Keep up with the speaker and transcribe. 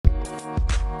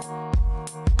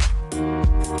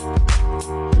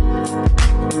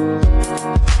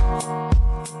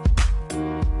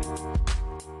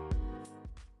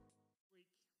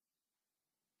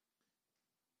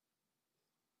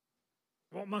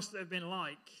must it have been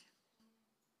like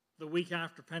the week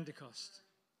after Pentecost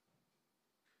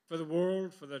for the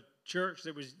world, for the church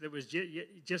that was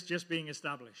just being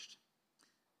established?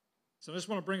 So I just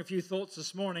want to bring a few thoughts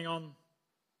this morning on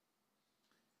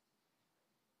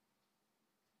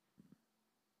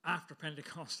after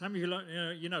Pentecost. Some of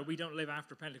you know we don't live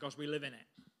after Pentecost, we live in it.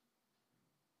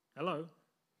 Hello?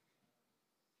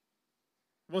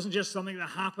 It wasn't just something that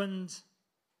happened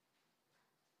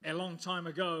a long time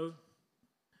ago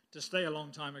to stay a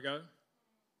long time ago,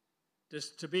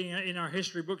 just to be in our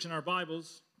history books and our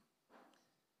Bibles.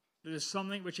 It is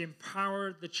something which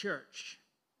empowered the church.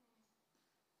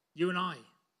 You and I.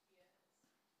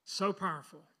 So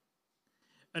powerful.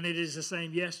 And it is the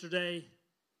same yesterday,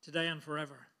 today, and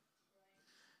forever.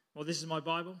 Well, this is my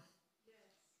Bible.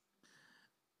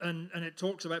 And it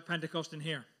talks about Pentecost in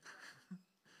here.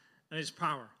 And its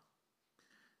power.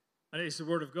 And it is the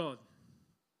Word of God.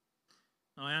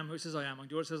 I am who it says I am. I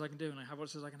do what it says I can do, and I have what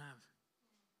it says I can have.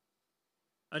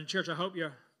 And church, I hope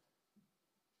your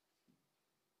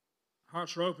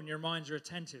hearts are open, your minds are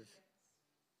attentive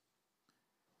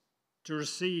to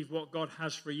receive what God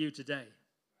has for you today.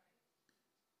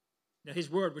 Now,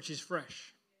 His Word, which is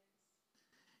fresh.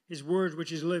 His Word,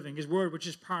 which is living. His Word, which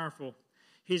is powerful.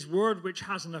 His Word, which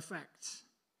has an effect.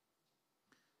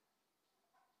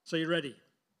 So you're ready?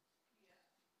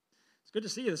 It's good to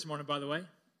see you this morning, by the way.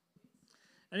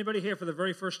 Anybody here for the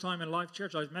very first time in life,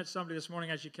 church? I met somebody this morning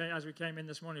as we came in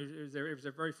this morning. It was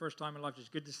their very first time in life. It's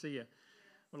good to see you.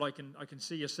 Well, I can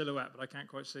see your silhouette, but I can't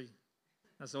quite see.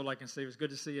 That's all I can see. It was good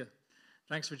to see you.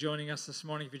 Thanks for joining us this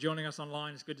morning. If you're joining us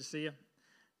online, it's good to see you.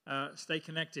 Stay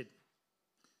connected.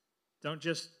 Don't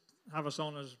just have us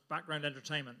on as background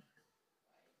entertainment.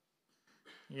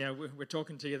 Yeah, we're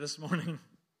talking to you this morning.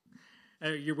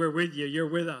 We're with you. You're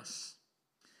with us.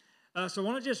 So I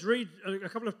want to just read a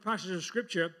couple of passages of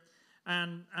Scripture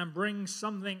and bring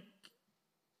something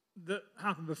that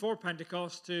happened before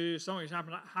Pentecost to something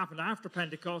that happened after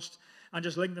Pentecost and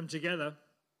just link them together.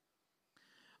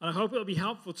 And I hope it'll be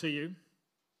helpful to you.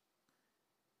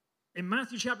 In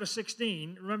Matthew chapter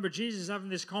 16, remember Jesus is having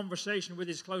this conversation with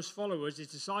his close followers, his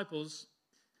disciples,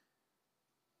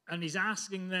 and he's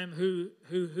asking them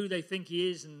who they think he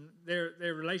is and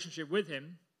their relationship with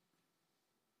him.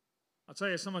 I'll tell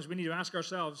you, sometimes we need to ask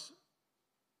ourselves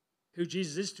who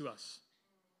Jesus is to us.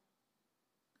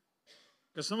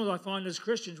 Because sometimes I find as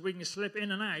Christians we can slip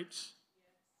in and out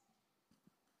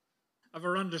of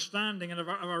our understanding and of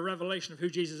our revelation of who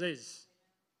Jesus is.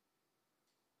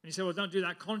 And you say, well, don't do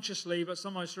that consciously, but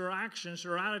sometimes through our actions,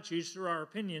 through our attitudes, through our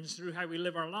opinions, through how we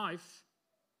live our life,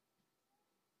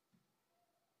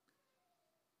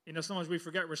 sometimes we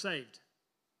forget we're saved.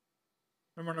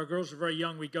 Remember when our girls were very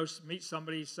young, we'd go meet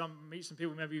somebody, meet some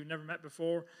people maybe you've never met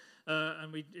before,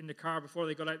 and we'd in the car before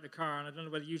they got out of the car, and I don't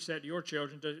know whether you say it to your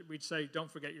children, we'd say,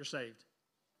 don't forget you're saved.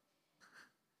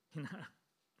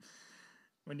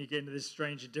 When you get into this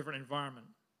strange and different environment.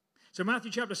 So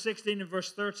Matthew chapter 16 and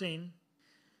verse 13,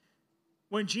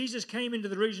 when Jesus came into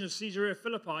the region of Caesarea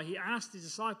Philippi, he asked his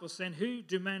disciples, saying, who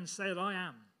do men say that I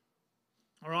am?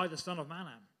 Or I, the Son of Man,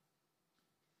 am?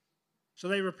 So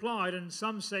they replied, and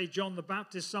some say John the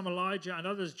Baptist, some Elijah, and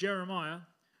others Jeremiah,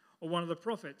 or one of the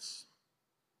prophets.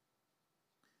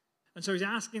 And so he's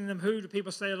asking them, who do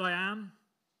people say that I am?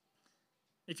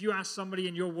 If you ask somebody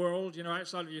in your world,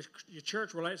 outside of your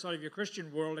church world, outside of your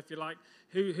Christian world, if you like,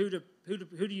 who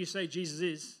do you say Jesus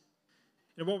is?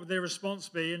 What would their response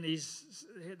be? And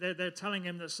they're telling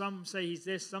him that some say he's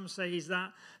this, some say he's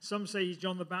that, some say he's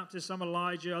John the Baptist, some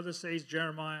Elijah, others say he's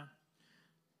Jeremiah.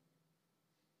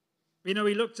 He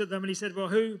looked at them and he said, well,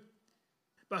 who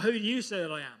do you say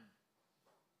that I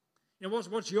am?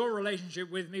 What's your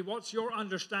relationship with me? What's your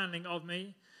understanding of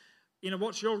me?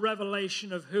 What's your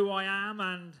revelation of who I am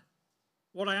and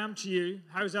what I am to you?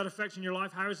 How is that affecting your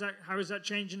life? How is that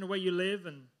changing the way you live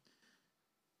and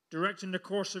directing the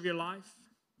course of your life?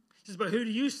 He says, but who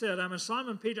do you say that I am? And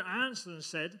Simon Peter answered and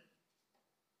said,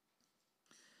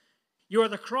 you are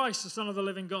the Christ, the Son of the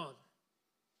living God.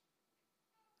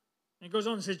 And it goes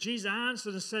on and says, Jesus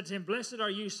answered and said to him, blessed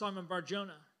are you, Simon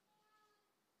Bar-Jonah,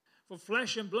 for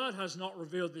flesh and blood has not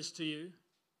revealed this to you,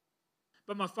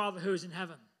 but my Father who is in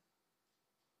heaven.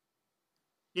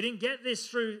 You didn't get this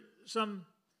through some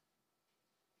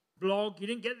blog. You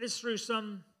didn't get this through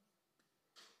some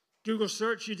Google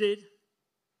search you did.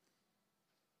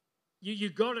 You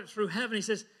got it through heaven. He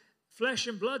says, flesh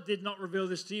and blood did not reveal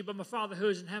this to you, but my Father who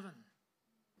is in heaven.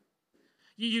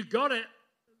 You got it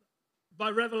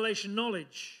by revelation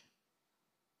knowledge.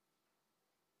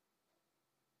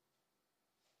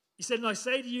 He said, and I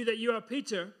say to you that you are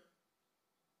Peter.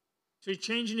 So he's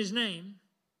changing his name.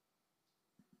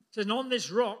 says, and on this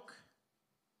rock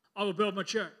I will build my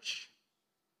church.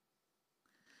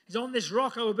 He says, on this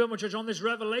rock I will build my church. On this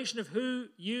revelation of who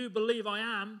you believe I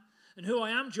am and who I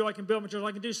am to you, I can build my church.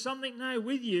 I can do something now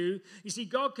with you. You see,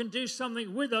 God can do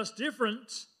something with us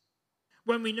different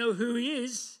when we know who He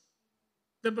is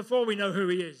than before we know who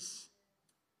He is.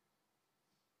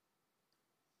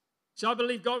 So I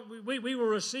believe God, we will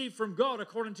receive from God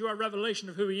according to our revelation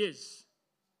of who He is.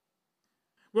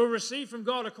 We'll receive from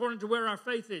God according to where our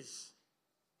faith is.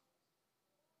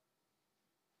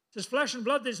 It says, flesh and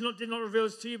blood did not reveal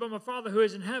this to you, but my Father who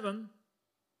is in heaven.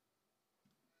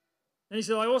 And He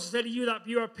said, I also say to you that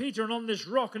you are Peter, and on this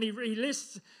rock. And he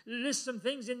lists some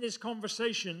things in this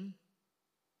conversation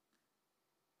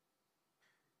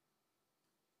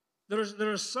that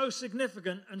are so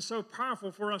significant and so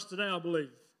powerful for us today, I believe.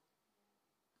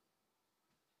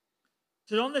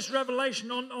 He said, on this revelation,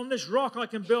 on this rock, I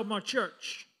can build my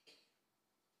church.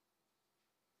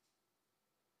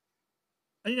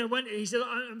 And when He said,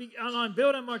 and I'm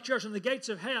building my church, and the gates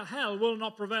of hell will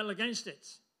not prevail against it.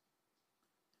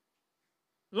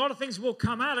 A lot of things will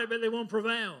come at it, but they won't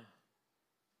prevail.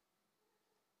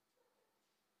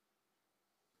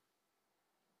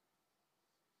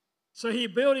 So He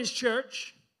built His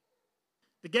church.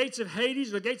 The gates of Hades,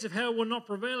 the gates of hell will not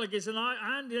prevail against it.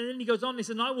 And then He goes on, He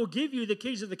said, and I will give you the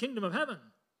keys of the kingdom of heaven.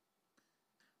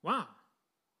 Wow.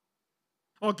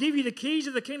 I'll give you the keys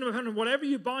of the kingdom of heaven. Whatever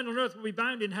you bind on earth will be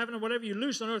bound in heaven, and whatever you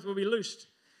loose on earth will be loosed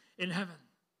in heaven.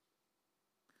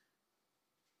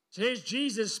 So here's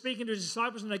Jesus speaking to His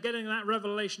disciples, and they're getting that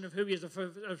revelation of who He is, a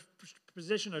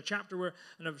position, a chapter,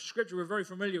 and a scripture we're very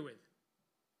familiar with.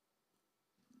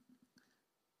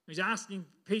 He's asking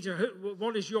Peter,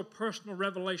 what is your personal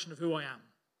revelation of who I am?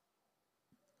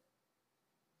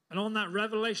 And on that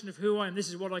revelation of who I am, this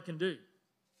is what I can do.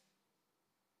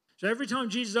 So every time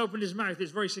Jesus opened His mouth,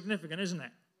 it's very significant, isn't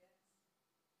it?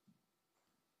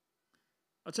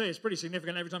 I'll tell you, it's pretty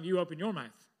significant every time you open your mouth.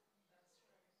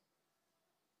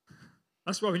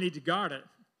 That's why we need to guard it.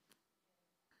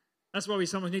 That's why we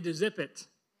sometimes need to zip it.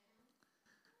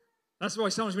 That's why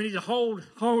sometimes we need to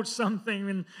hold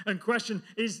something and question,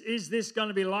 is this going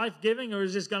to be life-giving or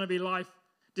is this going to be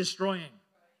life-destroying?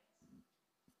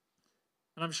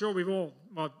 And I'm sure we've all,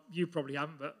 well, you probably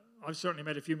haven't, but I've certainly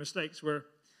made a few mistakes where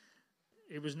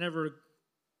it was never,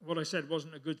 what I said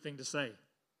wasn't a good thing to say. It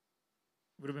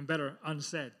would have been better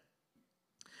unsaid.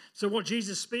 So what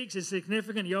Jesus speaks is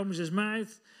significant. He opens His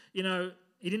mouth. He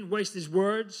didn't waste His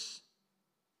words.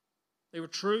 They were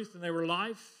truth and they were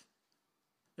life.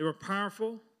 They were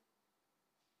powerful.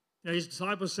 His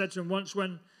disciples said to Him once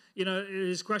when,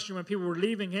 his question when people were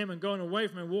leaving Him and going away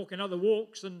from Him, walking other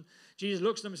walks, and Jesus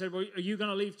looks at them and said, well, are you going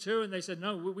to leave too? And they said,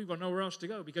 no, we've got nowhere else to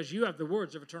go because you have the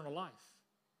words of eternal life.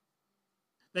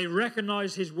 They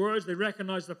recognized His words. They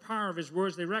recognized the power of His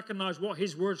words. They recognized what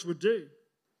His words would do.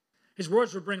 His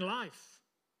words would bring life.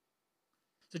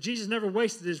 So Jesus never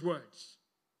wasted His words.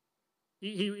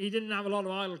 He didn't have a lot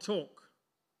of idle talk.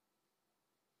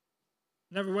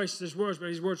 Never wasted His words, but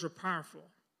His words were powerful.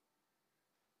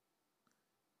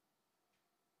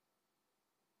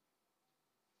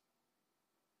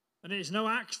 And it is no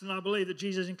accident, I believe, that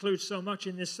Jesus includes so much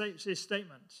in this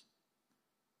statement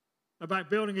about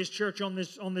building His church on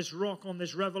this rock, on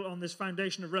this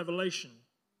foundation of revelation.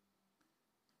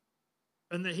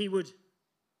 And that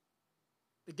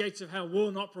the gates of hell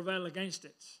will not prevail against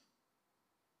it.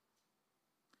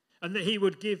 And that He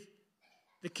would give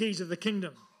the keys of the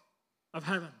kingdom of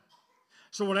heaven.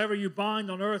 So whatever you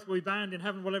bind on earth will be bound in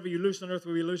heaven. Whatever you loose on earth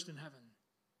will be loosed in heaven.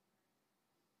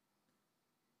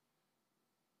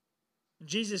 And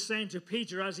Jesus saying to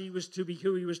Peter, as he was to be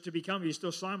who he was to become, he was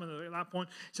still Simon at that point,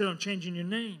 he said, I'm changing your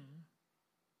name.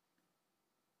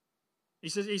 He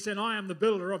said, I am the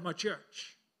builder of my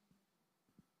church.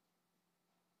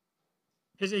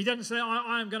 He doesn't say,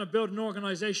 I am going to build an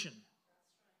organization.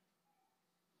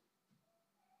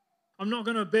 I'm not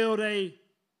going to build an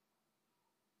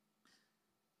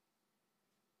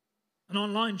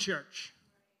online church.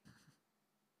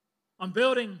 I'm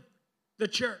building the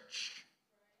church.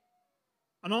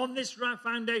 And on this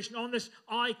foundation, on this,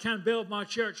 I can build my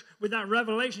church. With that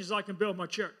revelation, I can build my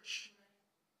church.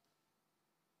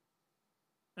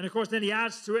 And of course, then he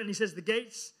adds to it and he says, the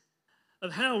gates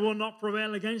of hell will not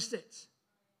prevail against it.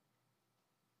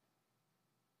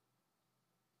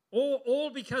 All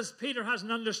because Peter has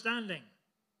an understanding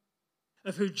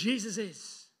of who Jesus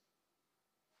is.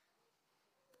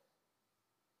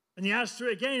 And he adds to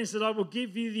it again and says, I will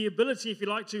give you the ability, if you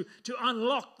like, to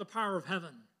unlock the power of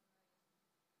heaven.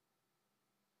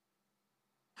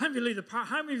 How many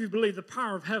of you believe the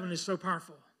power of heaven is so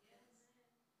powerful?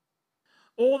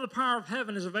 All the power of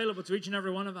heaven is available to each and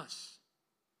every one of us.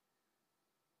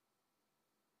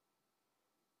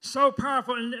 So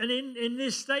powerful. And in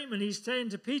this statement, he's saying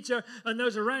to Peter and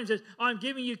those around him, I'm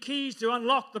giving you keys to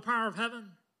unlock the power of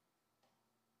heaven.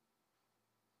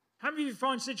 How many of you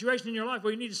find situations in your life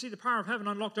where you need to see the power of heaven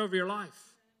unlocked over your life?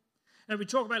 And we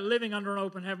talk about living under an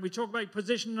open heaven. We talk about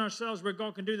positioning ourselves where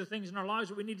God can do the things in our lives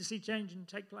that we need to see change and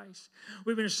take place.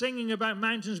 We've been singing about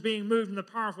mountains being moved and the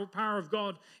powerful power of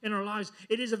God in our lives.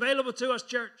 It is available to us,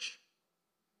 church.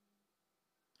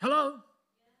 Hello?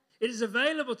 It is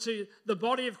available to the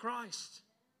body of Christ.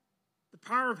 The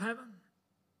power of heaven.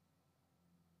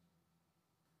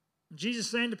 And Jesus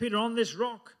saying to Peter, on this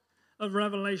rock of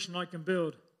revelation I can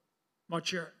build my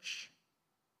church.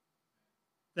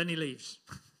 Then he leaves.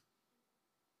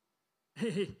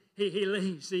 He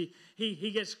leaves.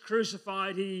 He gets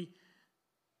crucified. He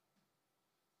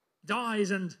dies,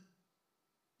 and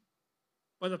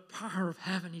by the power of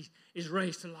heaven, he is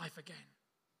raised to life again.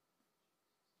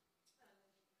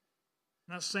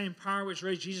 And that same power which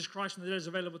raised Jesus Christ from the dead is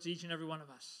available to each and every one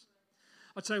of us.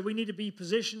 I'd say we need to be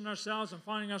positioning ourselves and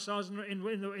finding ourselves in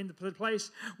the place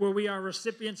where we are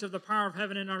recipients of the power of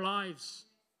heaven in our lives.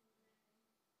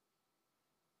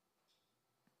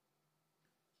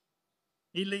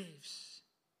 He leaves.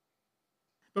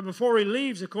 But before he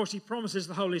leaves, of course, he promises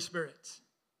the Holy Spirit.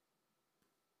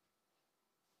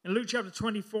 In Luke chapter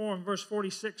 24 and verse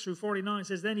 46 through 49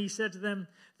 says, then he said to them,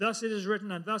 thus it is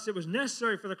written, and thus it was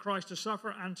necessary for the Christ to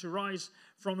suffer and to rise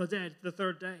from the dead the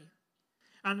third day.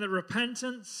 And that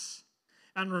repentance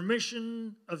and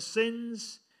remission of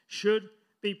sins should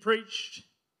be preached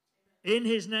in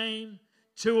his name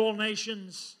to all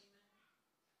nations.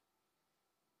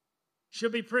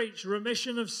 Should be preached.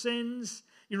 Remission of sins,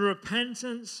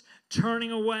 repentance, turning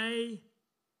away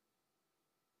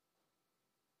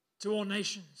to all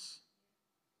nations.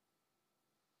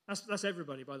 That's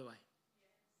everybody, by the way.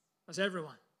 That's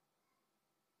everyone.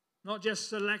 Not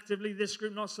just selectively this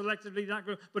group, not selectively that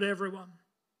group, but everyone.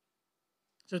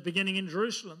 It says, beginning in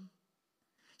Jerusalem.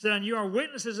 It said, and you are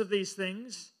witnesses of these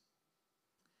things.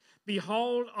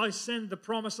 Behold, I send the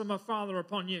promise of my Father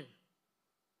upon you.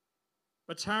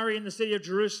 But tarry in the city of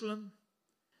Jerusalem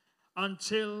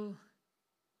until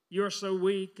you're so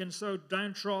weak and so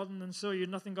downtrodden and so you've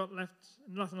nothing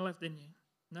left in you.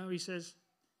 No, he says,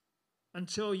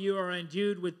 until you are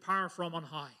endued with power from on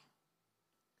high.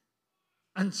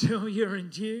 Until you're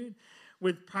endued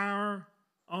with power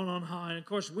on high. And of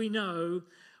course, we know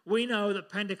that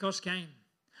Pentecost came.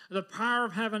 The power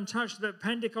of heaven touched that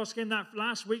Pentecost came. That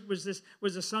last week was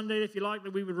the Sunday, if you like,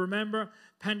 that we would remember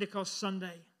Pentecost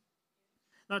Sunday.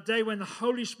 That day when the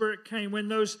Holy Spirit came, when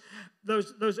those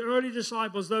early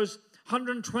disciples, those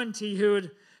 120 who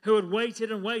had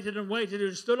waited and waited and waited, who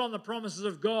had stood on the promises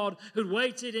of God, who'd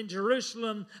waited in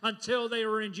Jerusalem until they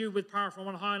were endued with power from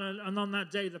on high, and on that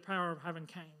day the power of heaven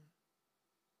came.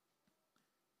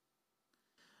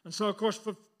 And so, of course,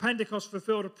 Pentecost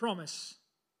fulfilled a promise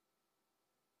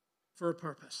for a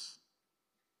purpose.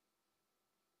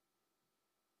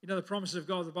 You know, the promises of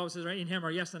God, the Bible says, in him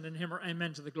are yes, and in him are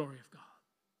amen to the glory of God.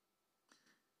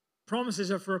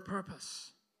 Promises are for a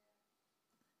purpose.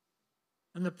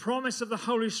 And the promise of the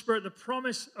Holy Spirit, the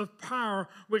promise of power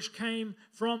which came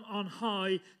from on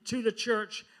high to the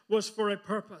church was for a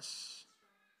purpose.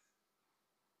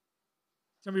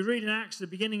 So we read in Acts, the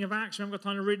beginning of Acts, we haven't got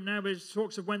time to read it now, but it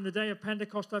talks of when the day of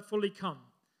Pentecost had fully come.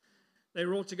 They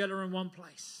were all together in one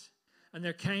place. And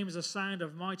there came as a sound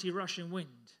of mighty rushing wind.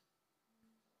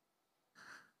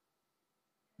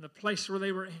 And the place where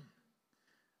they were in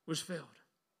was filled.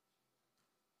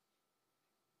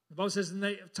 The Bible says,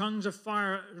 and tongues of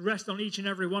fire rest on each and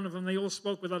every one of them. They all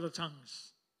spoke with other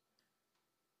tongues.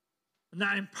 And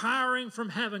that empowering from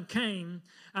heaven came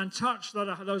and touched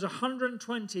those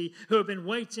 120 who have been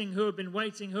waiting, who have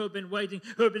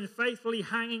been faithfully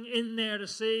hanging in there to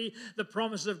see the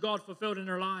promises of God fulfilled in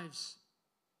their lives.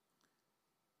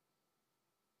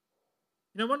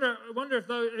 You know, I wonder if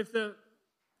the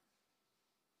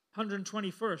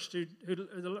 121st, who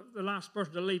the last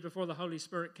person to leave before the Holy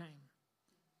Spirit came,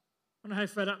 I wonder how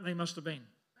fed up they must have been.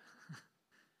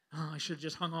 I should have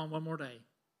just hung on one more day.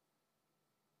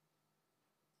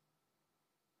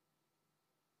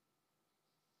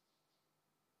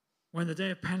 When the day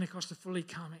of Pentecost had fully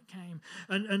come, it came.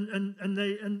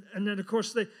 And then, of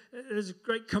course, there's a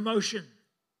great commotion.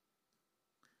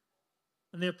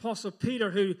 And the Apostle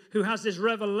Peter, who has this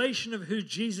revelation of who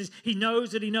Jesus, he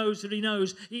knows that he knows that he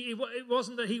knows. It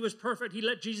wasn't that he was perfect. He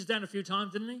let Jesus down a few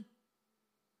times, didn't he?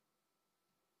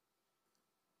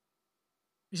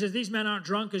 He says, these men aren't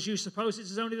drunk as you suppose.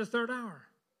 It's only the third hour.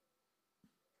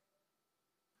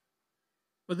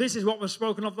 But this is what was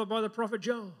spoken of by the prophet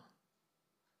Joel.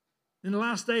 In the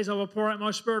last days I will pour out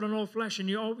my spirit on all flesh, and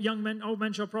you young men, old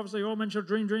men shall prophesy, your old men shall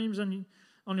dream dreams, and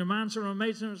on your manservants and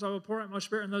maidservants I will pour out my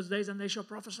spirit in those days, and they shall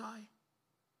prophesy.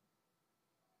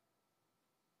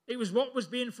 It was what was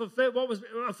being fulfilled, what was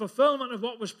a fulfillment of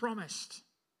what was promised.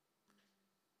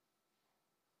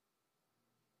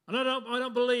 And I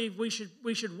don't believe we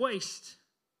should waste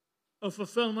a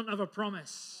fulfillment of a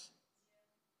promise.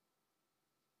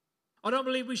 I don't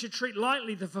believe we should treat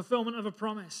lightly the fulfillment of a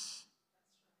promise.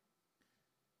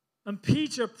 And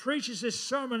Peter preaches this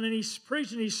sermon, and he's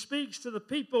preaching, he speaks to the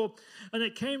people, and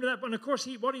it came to that. And of course,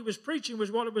 what he was preaching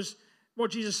was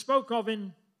what Jesus spoke of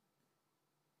in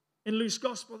Luke's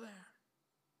gospel there.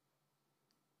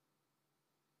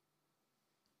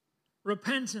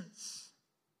 Repentance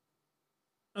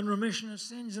and remission of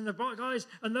sins. And the guys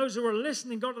and those who were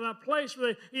listening got to that place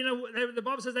where the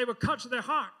Bible says they were cut to their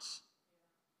hearts.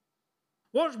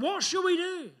 What should we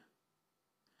do?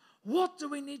 What do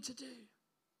we need to do?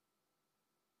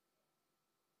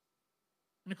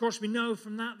 And of course, we know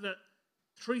from that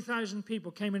 3,000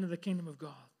 people came into the kingdom of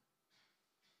God.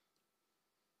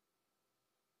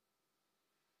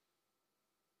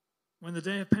 When the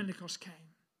day of Pentecost came.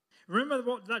 Remember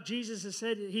that Jesus has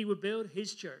said he would build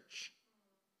his church.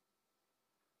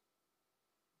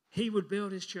 He would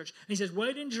build his church. And he says,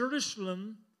 wait in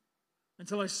Jerusalem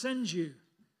until I send you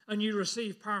and you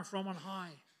receive power from on high.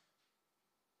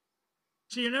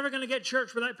 So you're never going to get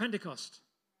church without Pentecost.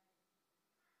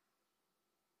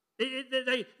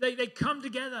 They come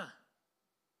together.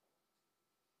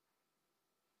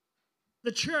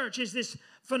 The church is this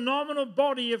phenomenal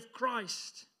body of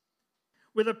Christ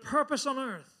with a purpose on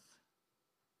earth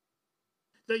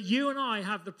that you and I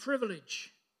have the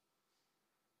privilege.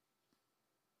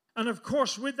 And of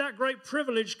course, with that great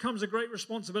privilege comes a great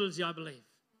responsibility, I believe.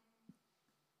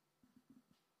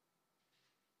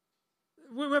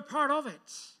 We're part of it.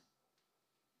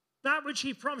 That which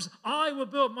he promised, I will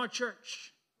build my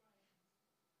church.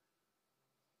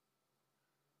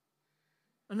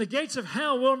 And the gates of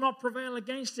hell will not prevail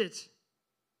against it.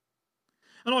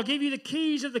 And I'll give you the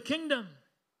keys of the kingdom.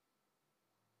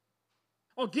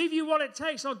 I'll give you what it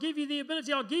takes. I'll give you the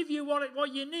ability. I'll give you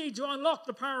what you need to unlock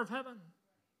the power of heaven.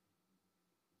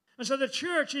 And so the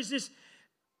church is this.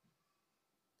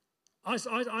 I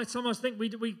sometimes think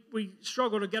we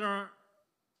struggle to get our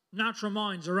natural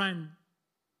minds around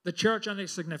the church and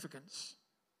its significance.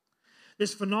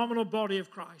 This phenomenal body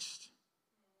of Christ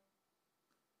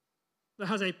that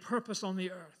has a purpose on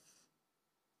the earth.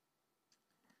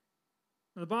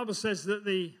 And the Bible says that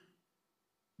the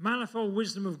manifold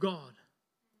wisdom of God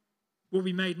will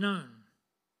be made known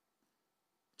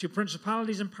to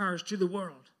principalities and powers, to the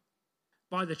world,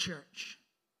 by the church.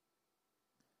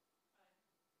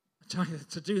 I tell you,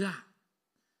 to do that,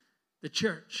 the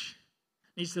church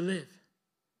needs to live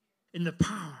in the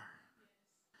power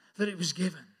that it was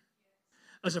given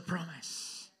as a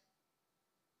promise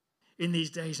in these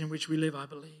days in which we live, I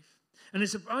believe. And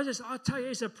I tell you,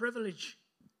 it's a privilege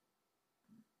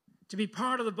to be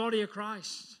part of the body of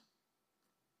Christ.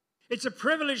 It's a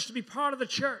privilege to be part of the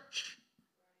church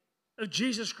of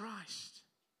Jesus Christ,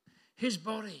 his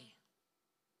body.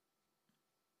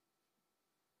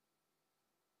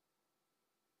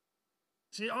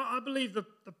 See, I believe the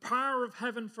power of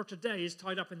heaven for today is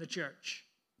tied up in the church.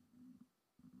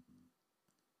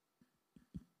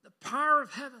 The power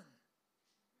of heaven,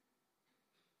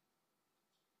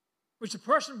 which the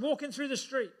person walking through the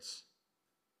streets,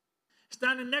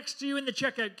 standing next to you in the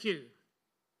checkout queue,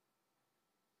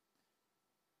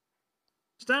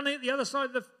 standing at the other side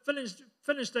of the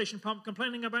filling station pump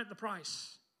complaining about the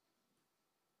price,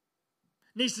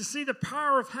 needs to see the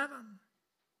power of heaven.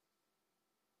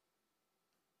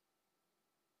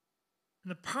 And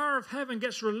the power of heaven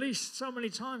gets released so many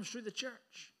times through the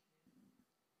church.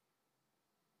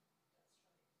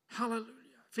 Hallelujah.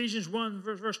 Ephesians 1,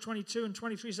 verse 22 and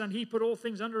 23 says, and he put all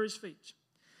things under his feet.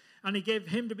 And he gave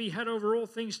him to be head over all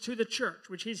things to the church,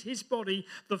 which is his body,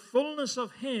 the fullness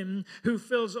of him who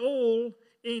fills all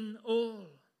in all.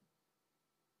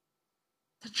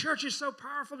 The church is so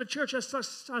powerful. The church has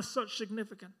such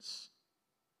significance.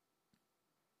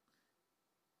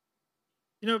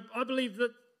 You know, I believe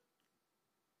that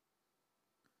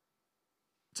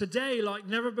today, like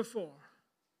never before,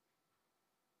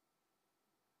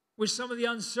 with some of the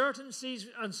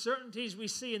uncertainties we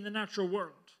see in the natural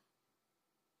world,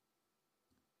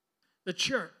 the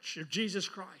church of Jesus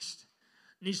Christ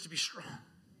needs to be strong.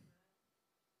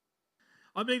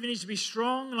 I believe it needs to be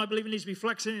strong, and I believe it needs to be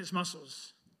flexing its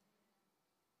muscles.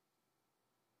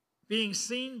 Being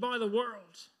seen by the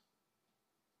world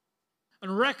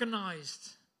and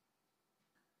recognized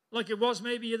like it was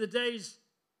maybe in the days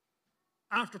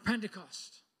after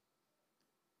Pentecost,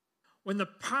 when the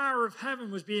power of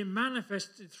heaven was being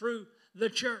manifested through the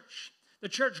church. The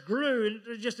church grew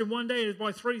just in one day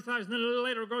by 3,000. Then a little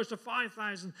later it goes to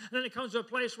 5,000. And then it comes to a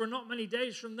place where not many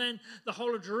days from then, the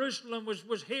whole of Jerusalem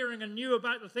was hearing and knew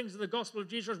about the things of the gospel of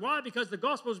Jesus. Why? Because the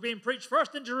gospel was being preached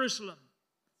first in Jerusalem.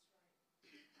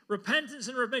 Repentance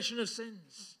and remission of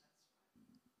sins.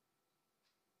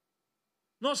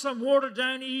 Not some watered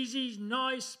down, easy,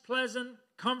 nice, pleasant,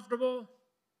 comfortable,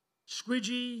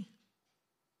 squidgy,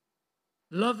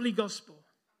 lovely gospel.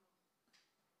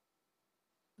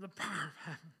 The power of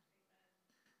heaven.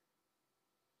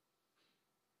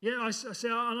 Yeah,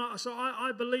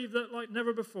 I believe that like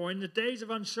never before, in the days of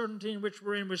uncertainty in which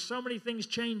we're in, with so many things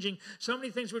changing, so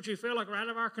many things which we feel like are out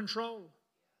of our control.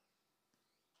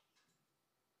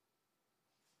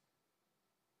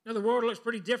 Now, the world looks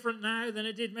pretty different now than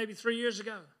it did maybe 3 years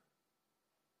ago.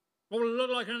 What will it look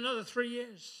like in another 3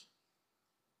 years?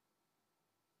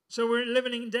 So we're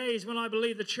living in days when I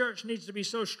believe the church needs to be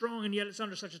so strong, and yet it's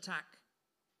under such attack.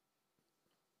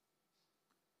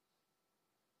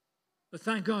 But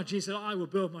thank God, Jesus said, I will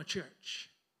build my church,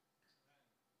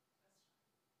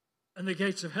 and the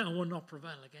gates of hell will not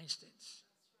prevail against it.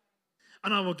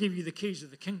 And I will give you the keys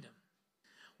of the kingdom.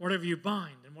 Whatever you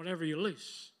bind and whatever you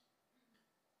loose,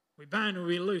 we bind and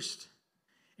we loosed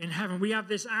in heaven. We have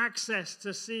this access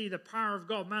to see the power of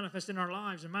God manifest in our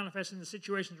lives and manifest in the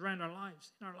situations around our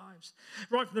lives, in our lives.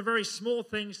 Right from the very small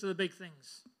things to the big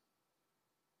things.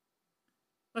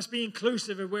 Let's be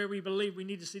inclusive of where we believe we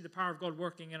need to see the power of God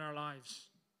working in our lives.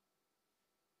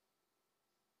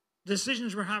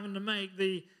 Decisions we're having to make,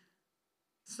 the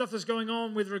stuff that's going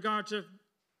on with regard to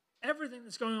everything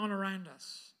that's going on around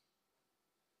us.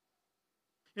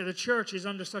 Yeah, the church is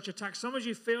under such attack. Some of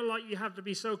you feel like you have to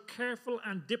be so careful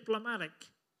and diplomatic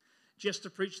just to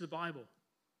preach the Bible.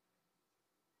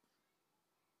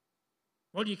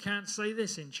 Well, you can't say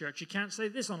this in church. You can't say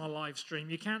this on a live stream.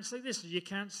 You can't say this. You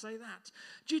can't say that.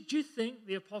 Do you think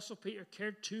the Apostle Peter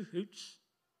cared 2 hoots?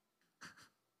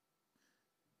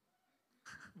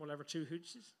 Whatever 2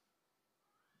 hoots is.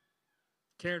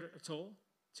 Cared at all?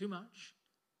 Too much?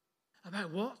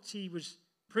 About what? He was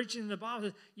preaching the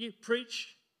Bible. You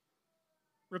preach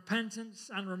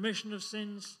repentance and remission of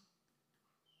sins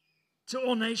to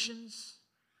all nations,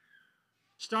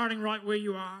 starting right where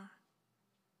you are.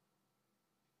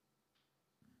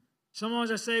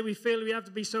 Sometimes I say we feel we have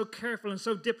to be so careful and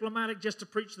so diplomatic just to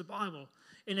preach the Bible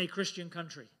in a Christian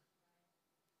country.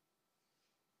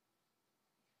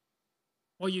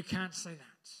 Well, you can't say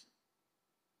that.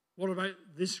 What about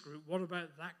this group? What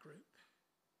about that group?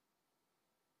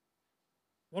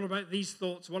 What about these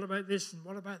thoughts? What about this and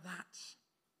what about that?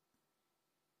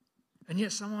 And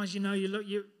yet sometimes,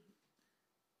 the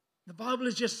Bible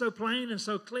is just so plain and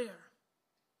so clear.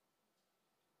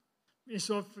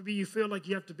 So for me, you feel like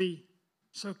you have to be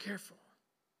so careful.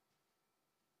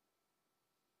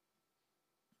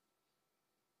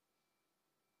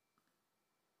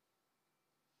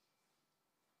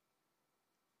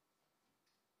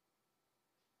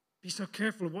 Be so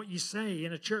careful of what you say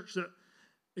in a church that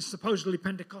is supposedly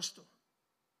Pentecostal.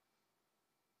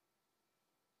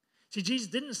 See, Jesus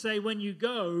didn't say when you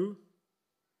go,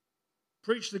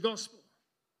 preach the gospel.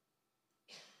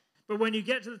 But when you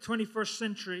get to the 21st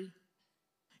century,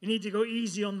 you need to go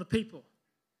easy on the people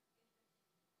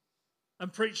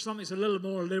and preach something that's a little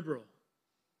more liberal.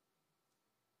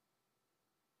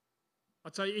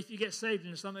 I'll tell you, if you get saved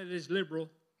in something that is liberal,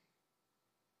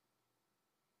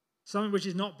 something which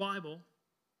is not Bible,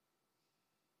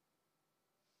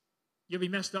 you'll be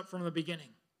messed up from the beginning.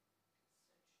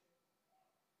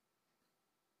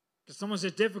 Because sometimes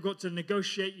it's difficult to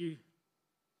negotiate you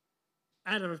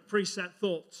out of a preset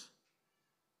thought,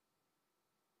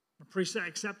 a preset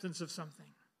acceptance of something.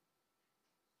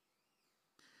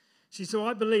 See, so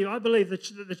I believe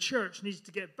that the church needs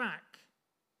to get back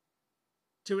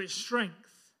to its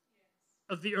strength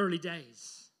of the early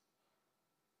days.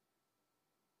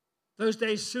 Those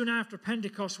days soon after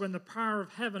Pentecost, when the power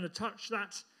of heaven had touched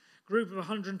that group of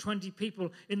 120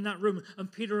 people in that room,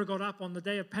 and Peter got up on the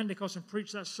day of Pentecost and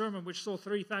preached that sermon which saw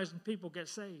 3,000 people get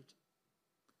saved.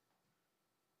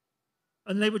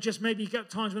 And they would just maybe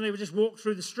get times when they would just walk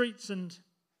through the streets and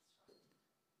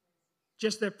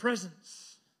just their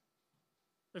presence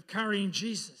of carrying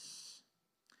Jesus,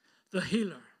 the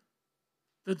healer,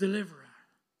 the deliverer,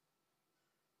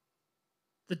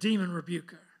 the demon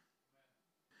rebuker,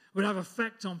 would have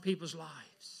effect on people's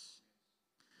lives.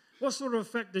 What sort of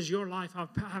effect does your life have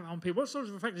on people? What sort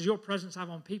of effect does your presence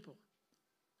have on people?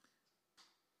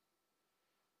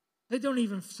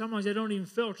 Sometimes they don't even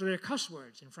filter their cuss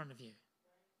words in front of you.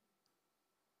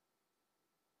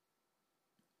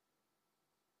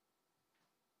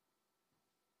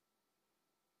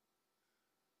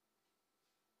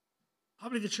 I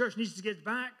believe the church needs to get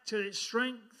back to its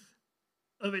strength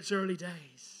of its early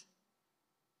days.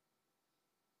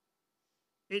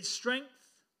 Its strength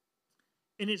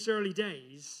in its early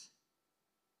days,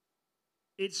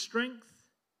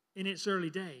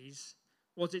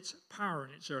 was its power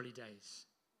in its early days.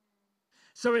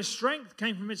 So its strength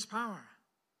came from its power.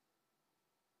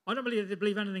 I don't believe they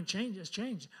believe anything has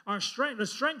changed. The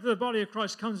strength of the body of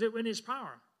Christ comes in its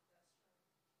power.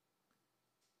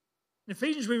 In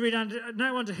Ephesians we read,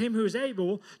 now unto him who is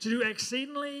able to do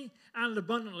exceedingly and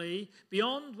abundantly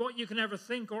beyond what you can ever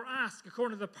think or ask,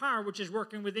 according to the power which is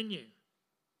working within you.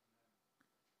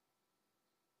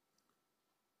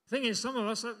 The thing is, some of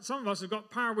us have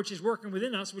got power which is working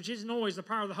within us, which isn't always the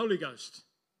power of the Holy Ghost.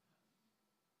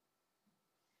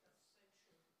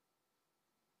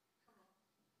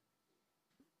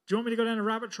 Do you want me to go down a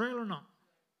rabbit trail or not?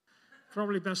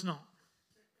 Probably best not.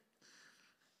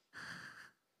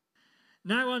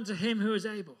 Now unto him who is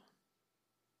able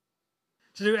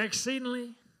to do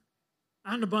exceedingly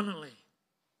and abundantly,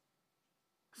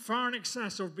 far in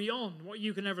excess or beyond what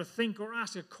you can ever think or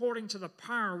ask, according to the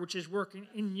power which is working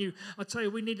in you. I tell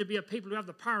you, we need to be a people who have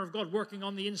the power of God working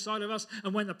on the inside of us.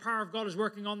 And when the power of God is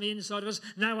working on the inside of us,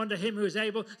 now unto him who is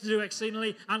able to do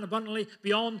exceedingly and abundantly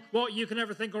beyond what you can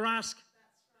ever think or ask.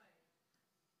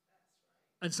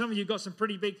 And some of you got some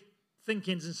pretty big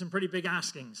thinkings and some pretty big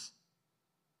askings.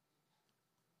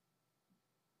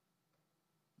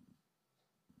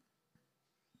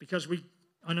 Because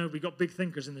I know we got big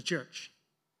thinkers in the church.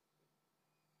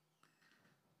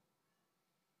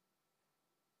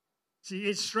 See,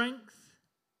 its strength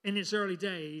in its early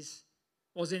days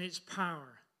was in its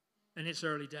power in its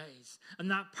early days. And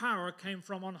that power came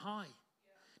from on high.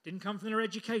 Didn't come from their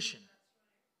education.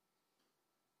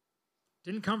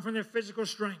 Didn't come from their physical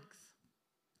strength.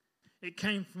 It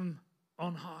came from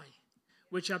on high,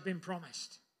 which had been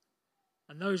promised.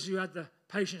 And those who had the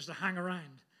patience to hang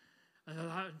around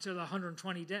until the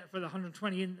 120 for the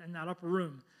 120 in that upper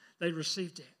room, they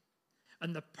received it.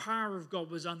 And the power of God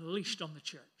was unleashed on the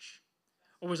church,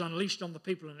 or was unleashed on the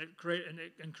people, and it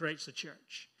creates the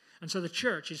church. And so the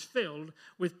church is filled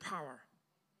with power,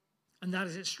 and that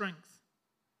is its strength.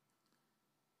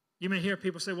 You may hear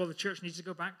people say, well, the church needs to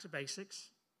go back to basics.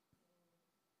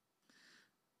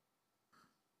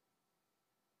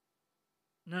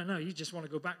 No, you just want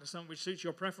to go back to something which suits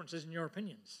your preferences and your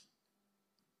opinions.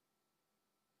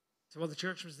 So, well, the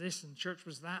church was this and the church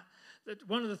was that.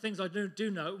 One of the things I do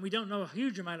know, and we don't know a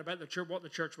huge amount about the church, what the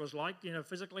church was like,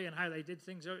 physically and how they did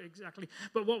things exactly.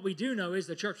 But what we do know is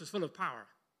the church was full of power.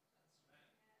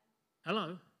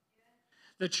 Hello?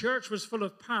 The church was full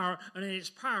of power, and in its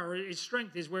power, its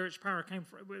strength is where its power came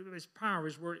from. Its power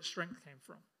is where its strength came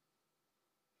from.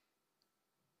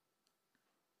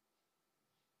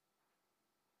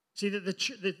 See, that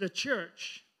the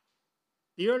church,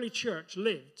 the early church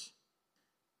lived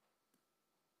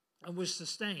and was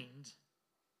sustained.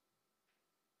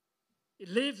 It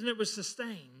lived and it was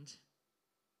sustained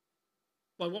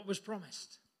by what was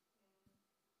promised.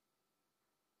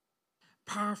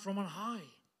 Power from on high.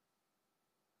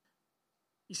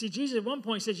 You see, Jesus at one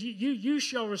point says, you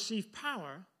shall receive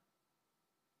power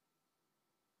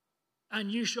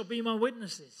and you shall be my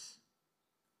witnesses.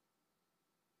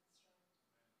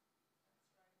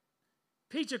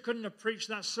 Peter couldn't have preached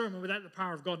that sermon without the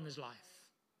power of God in his life.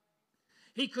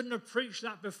 He couldn't have preached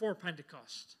that before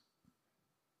Pentecost.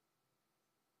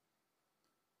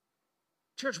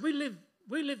 Church, we live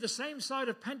the same side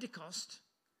of Pentecost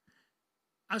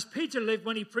as Peter lived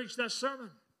when he preached that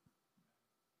sermon.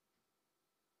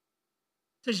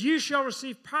 It says, you shall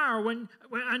receive power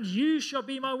and you shall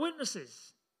be my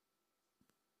witnesses.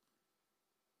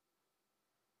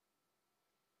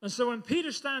 And so when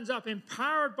Peter stands up,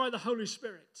 empowered by the Holy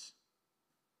Spirit,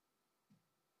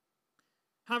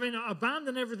 having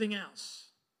abandoned everything else,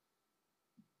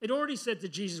 it already said to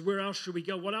Jesus, where else should we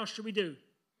go? What else should we do?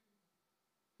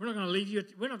 We're not going to leave you.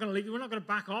 We're not going to leave you. We're not going to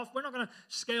back off. We're not going to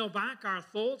scale back our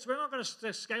thoughts. We're not going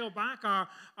to scale back our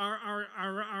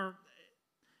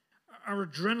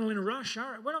adrenaline rush.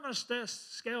 We're not going to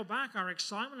scale back our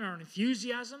excitement, our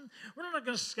enthusiasm. We're not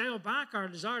going to scale back our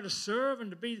desire to serve and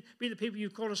to be the people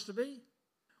you've called us to be.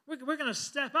 We're going to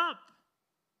step up.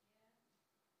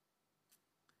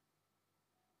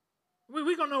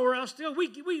 We got nowhere else to go.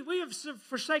 We have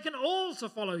forsaken all to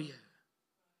follow you.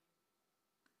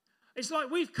 It's like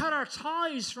we've cut our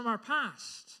ties from our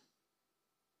past.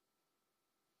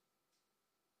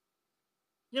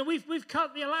 You know, we've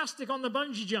cut the elastic on the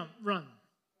bungee jump run.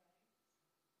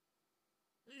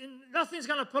 Nothing's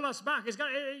going to pull us back. It's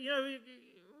going to, you know,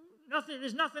 nothing.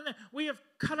 There's nothing there. We have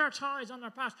cut our ties on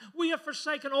our past. We have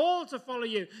forsaken all to follow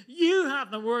you. You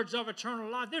have the words of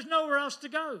eternal life. There's nowhere else to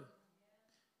go.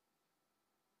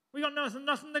 We got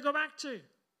nothing to go back to.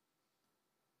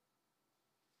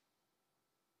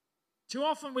 Too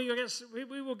often we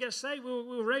will get saved. We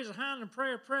will raise a hand and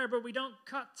pray a prayer, but we don't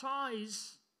cut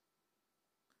ties.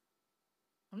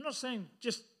 I'm not saying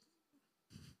just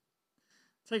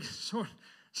take sort of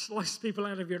slice people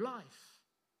out of your life.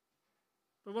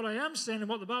 But what I am saying, and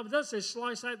what the Bible does say, is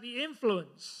slice out the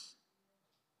influence.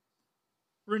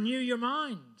 Renew your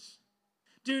mind.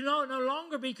 Do no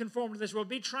longer be conformed to this world.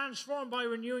 Be transformed by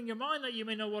renewing your mind, that you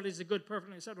may know what is the good, perfect,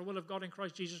 and acceptable will of God in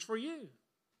Christ Jesus for you.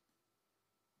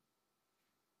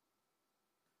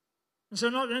 And so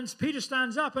then Peter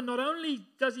stands up, and not only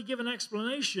does he give an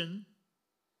explanation,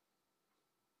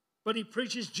 but he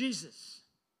preaches Jesus.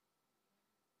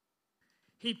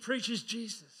 He preaches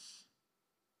Jesus.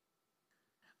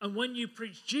 And when you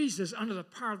preach Jesus under the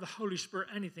power of the Holy Spirit,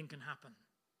 anything can happen.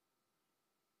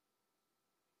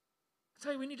 I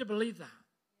tell you, we need to believe that.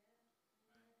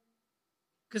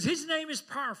 Because his name is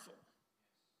powerful.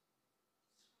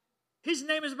 His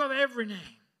name is above every name.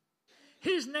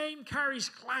 His name carries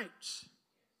clout.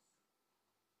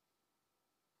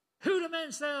 Who do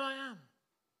men say that I am?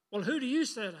 Well, who do you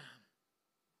say that I am?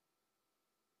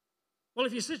 Well,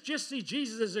 if you just see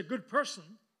Jesus as a good person,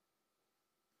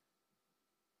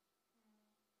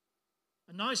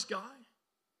 a nice guy,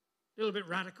 a little bit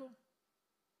radical,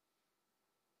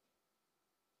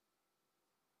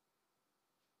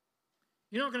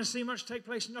 you're not going to see much take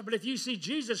place in that. But if you see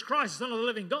Jesus Christ, Son of the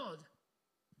living God,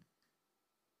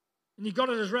 and you got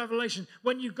it as revelation,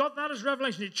 when you got that as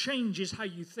revelation, it changes how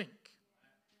you think.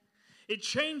 It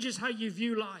changes how you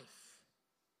view life.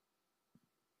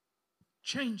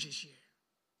 Changes you.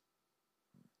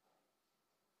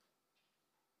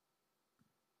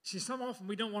 See, so often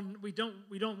we don't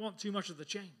want too much of the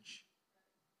change.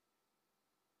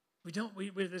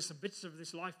 There's some bits of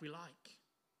this life we like.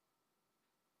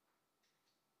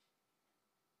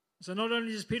 So not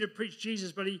only does Peter preach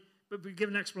Jesus, but we give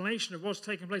an explanation of what's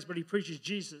taking place, but he preaches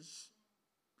Jesus.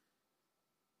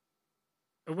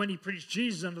 And when he preached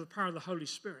Jesus under the power of the Holy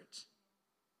Spirit,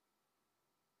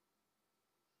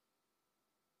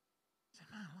 he said,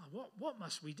 man, what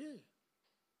must we do?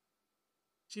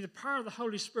 See, the power of the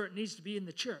Holy Spirit needs to be in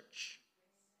the church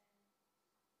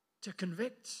to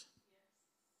convict,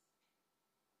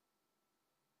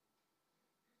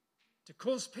 to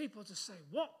cause people to say,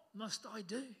 what must I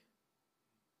do?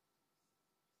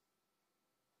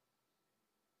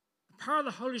 The power of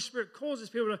the Holy Spirit causes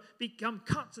people to become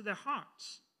cut to their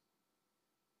hearts.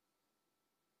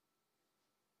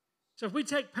 So if we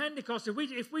take Pentecost,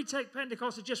 if we take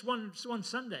Pentecost as just one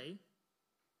Sunday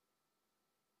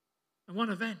and one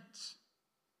event,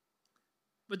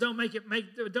 but don't make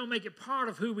it part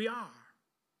of who we are,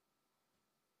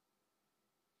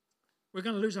 we're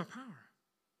going to lose our power.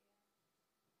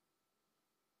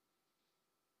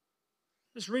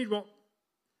 Let's read what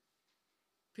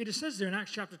Peter says there in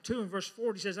Acts chapter 2 and verse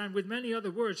 4. He says, and with many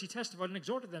other words he testified and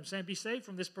exhorted them, saying, be saved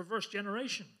from this perverse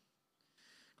generation.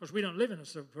 Of course, we don't live in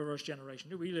a perverse generation,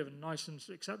 do we? We live in a nice and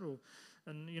acceptable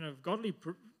and, godly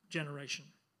generation.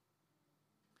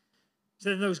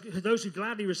 So those who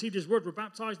gladly received his word were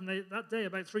baptized, and that day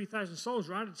about 3,000 souls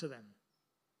were added to them.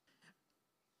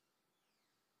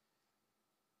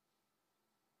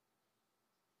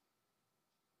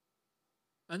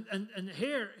 And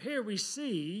here we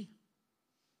see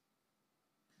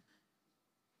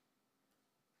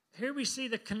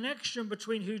the connection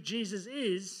between who Jesus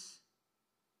is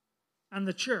and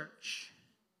the church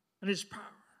and his power.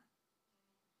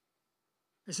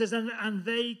 It says, and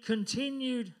they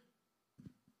continued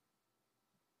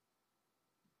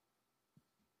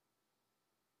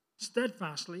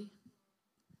steadfastly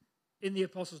in the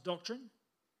apostles' doctrine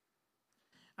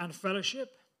and fellowship,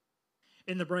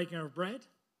 in the breaking of bread,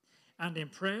 and in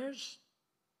prayers.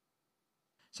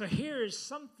 So here is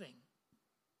something.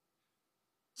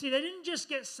 See, they didn't just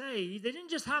get saved. They didn't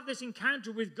just have this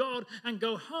encounter with God and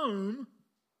go home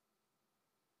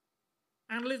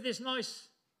and live this nice,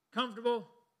 comfortable,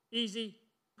 easy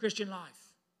Christian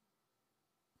life.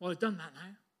 Well, they've done that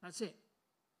now. That's it.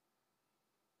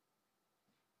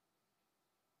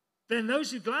 Then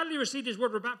those who gladly received his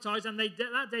word were baptized, and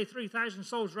that day 3,000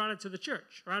 souls were added to the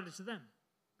church, or added to them.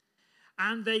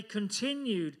 And they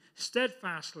continued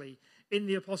steadfastly in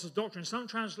the apostles' doctrine. Some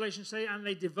translations say, and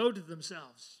they devoted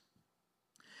themselves.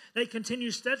 They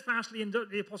continued steadfastly in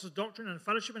the apostles' doctrine and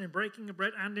fellowship and in breaking of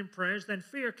bread and in prayers. Then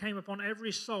fear came upon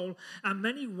every soul, and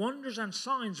many wonders and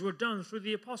signs were done through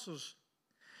the apostles.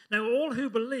 Now all who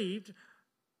believed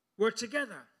were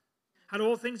together, had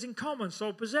all things in common,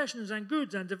 sold possessions and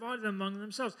goods, and divided them among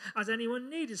themselves as anyone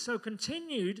needed. So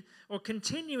continuing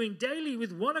daily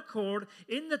with one accord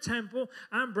in the temple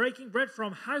and breaking bread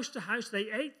from house to house,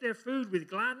 they ate their food with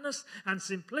gladness and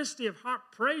simplicity of heart,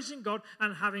 praising God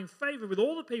and having favor with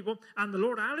all the people. And the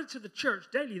Lord added to the church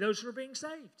daily those who were being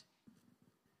saved.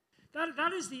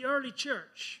 That is the early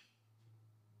church.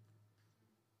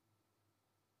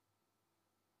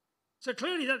 So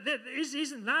clearly,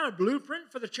 isn't that a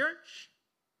blueprint for the church?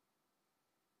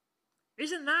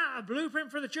 Isn't that a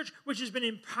blueprint for the church which has been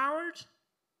empowered?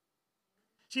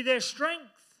 See, their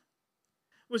strength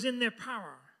was in their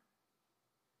power.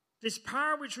 This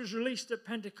power which was released at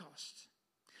Pentecost.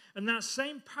 And that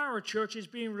same power, church, is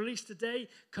being released today,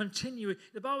 continuing.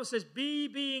 The Bible says, be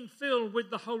being filled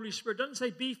with the Holy Spirit. It doesn't say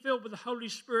be filled with the Holy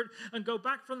Spirit and go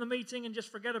back from the meeting and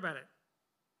just forget about it.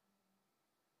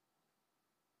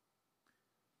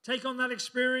 Take on that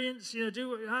experience, have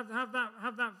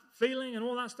that feeling and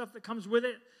all that stuff that comes with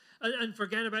it, and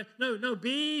forget about it. No,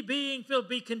 be being filled,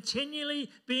 be continually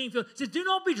being filled. It says, do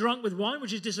not be drunk with wine,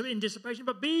 which is in dissipation,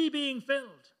 but be being filled.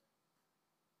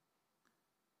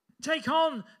 Take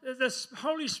on the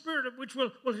Holy Spirit, which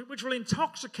will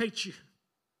intoxicate you,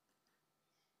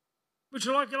 which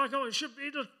will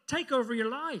it'll take over your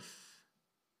life.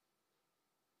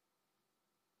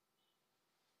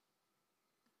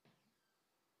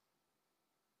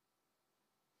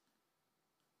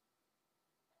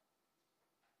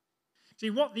 See,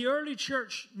 what the early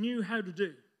church knew how to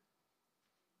do,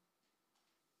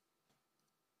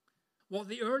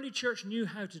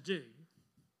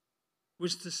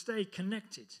 was to stay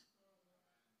connected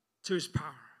to his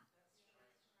power.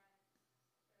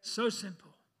 So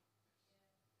simple.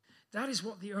 That is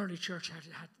what the early church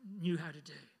knew how to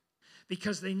do,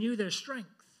 because they knew their strength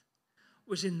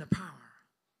was in the power.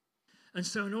 And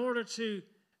so in order to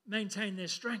maintain their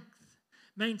strength,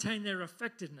 maintain their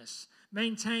effectiveness,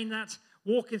 maintain that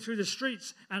walking through the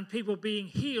streets and people being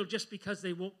healed just because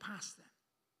they walk past them.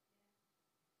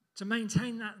 To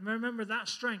maintain that, remember that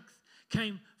strength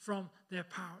came from their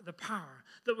power, the power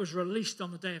that was released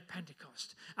on the day of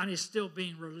Pentecost and is still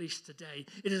being released today.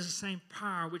 It is the same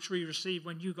power which we received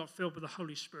when you got filled with the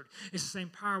Holy Spirit. It's the same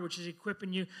power which is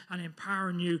equipping you and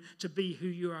empowering you to be who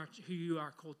you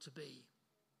are called to be.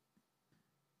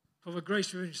 For the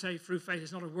grace we saved through faith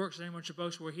is not of works that anyone should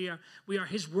boast. We are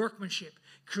his workmanship,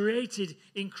 created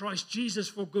in Christ Jesus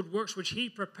for good works, which he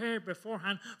prepared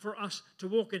beforehand for us to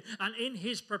walk in. And in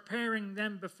his preparing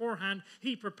them beforehand,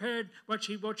 he prepared which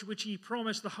he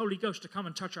promised the Holy Ghost to come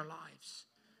and touch our lives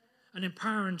and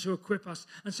empower and to equip us.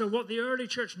 And so what the early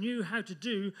church knew how to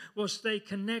do was stay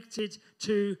connected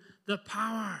to the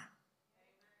power.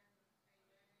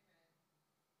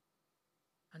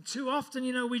 And too often,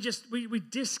 we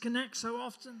disconnect so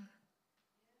often.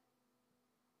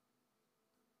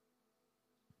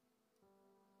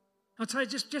 I'll tell you,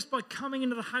 just by coming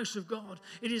into the house of God,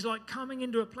 it is like coming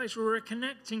into a place where we're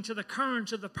connecting to the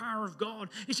current of the power of God.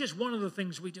 It's just one of the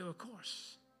things we do, of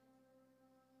course.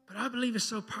 But I believe it's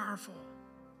so powerful.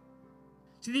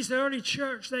 See, this early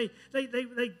church, they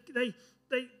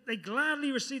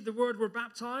gladly received the word, were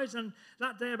baptized, and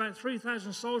that day about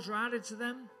 3,000 souls were added to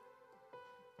them.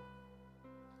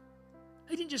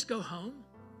 They didn't just go home,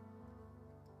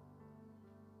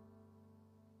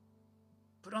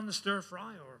 put on the stir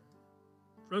fry or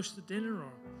roast the dinner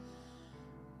or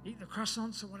eat the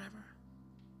croissants or whatever.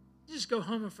 They just go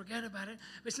home and forget about it.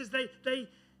 It says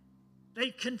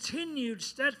they continued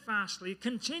steadfastly.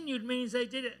 Continued means they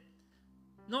did it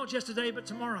not just today but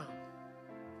tomorrow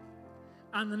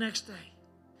and the next day.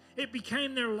 It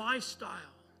became their lifestyle.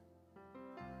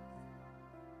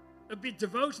 It'd be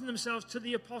devoting themselves to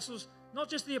the apostles. Not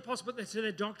just the apostles, but to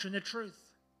their doctrine, their truth.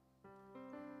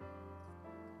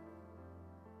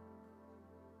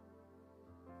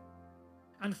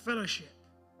 And fellowship.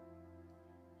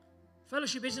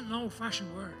 Fellowship isn't an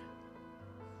old-fashioned word.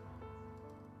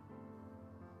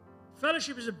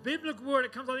 Fellowship is a biblical word.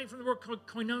 It comes, I think, from the word called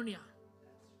koinonia.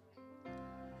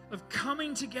 Of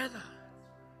coming together.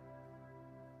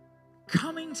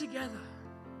 Coming together.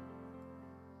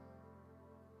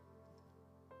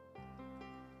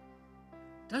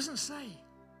 Doesn't say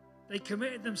they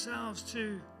committed themselves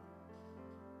to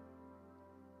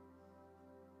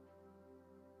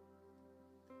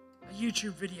a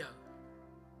YouTube video.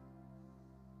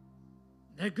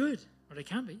 They're good, or they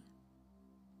can be.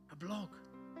 A blog.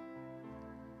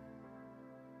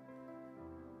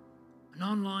 an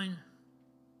online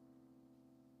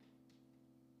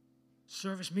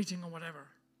service meeting or whatever,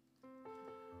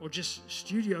 or just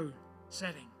studio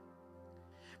setting.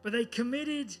 But they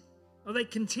committed, or they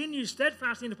continue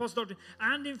steadfastly in the apostle doctrine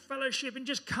and in fellowship, and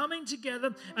just coming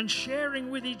together and sharing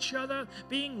with each other,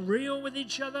 being real with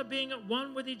each other, being at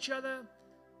one with each other,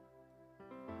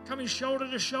 coming shoulder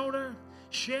to shoulder,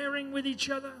 sharing with each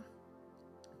other,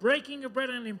 breaking of bread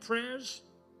and in prayers.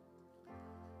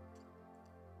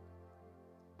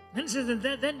 Then it says,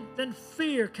 then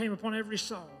fear came upon every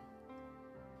soul.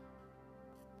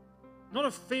 Not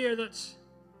a fear that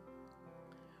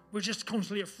we're just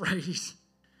constantly afraid,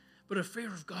 but a fear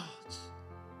of God.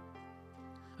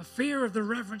 A fear of the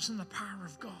reverence and the power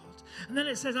of God. And then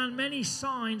it says, and many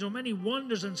signs, or many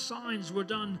wonders and signs were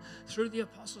done through the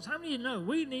apostles. How many of you know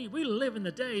we live in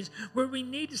the days where we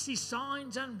need to see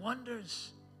signs and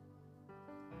wonders?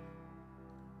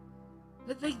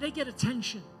 They get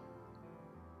attention.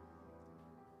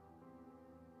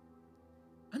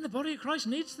 And the body of Christ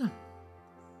needs them.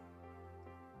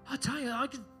 I tell you, I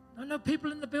know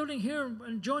people in the building here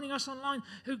and joining us online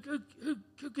who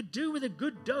could do with a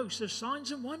good dose of signs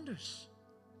and wonders,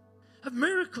 of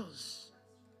miracles,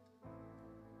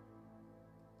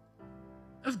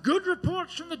 of good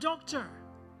reports from the doctor,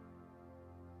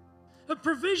 of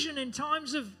provision in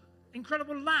times of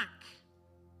incredible lack.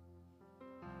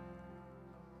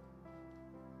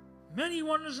 Many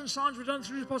wonders and signs were done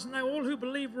through the apostles, and now all who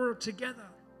believed were together.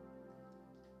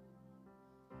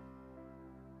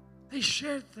 They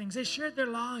shared things. They shared their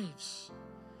lives.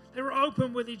 They were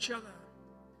open with each other.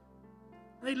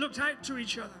 They looked out to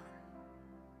each other.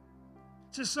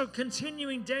 So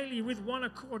continuing daily with one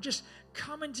accord, just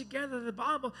coming together. The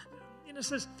Bible,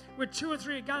 says, where two or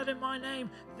three are gathered in my name,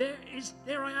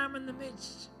 there I am in the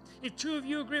midst. If two of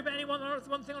you agree about any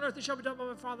one thing on earth, it shall be done by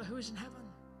my Father who is in heaven.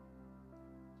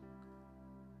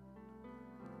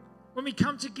 When we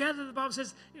come together, the Bible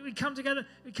says, we come together,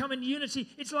 we come in unity.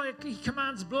 It's like He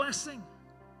commands blessing.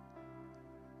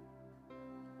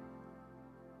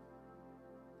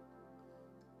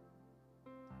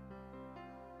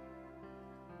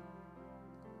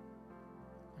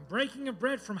 And breaking of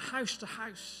bread from house to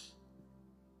house.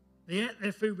 They ate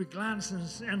their food with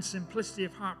gladness and simplicity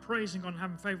of heart, praising God and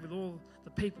having favor with all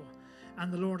the people.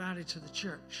 And the Lord added to the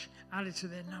church, added to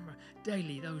their number,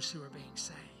 daily those who are being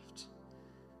saved.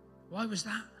 Why was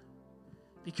that?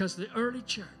 Because the early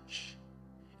church,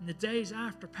 in the days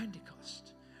after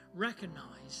Pentecost,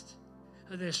 recognized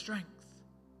that their strength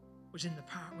was in their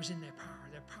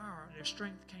power. Their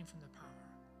strength came from their power.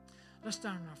 Let's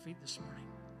stand on our feet this morning.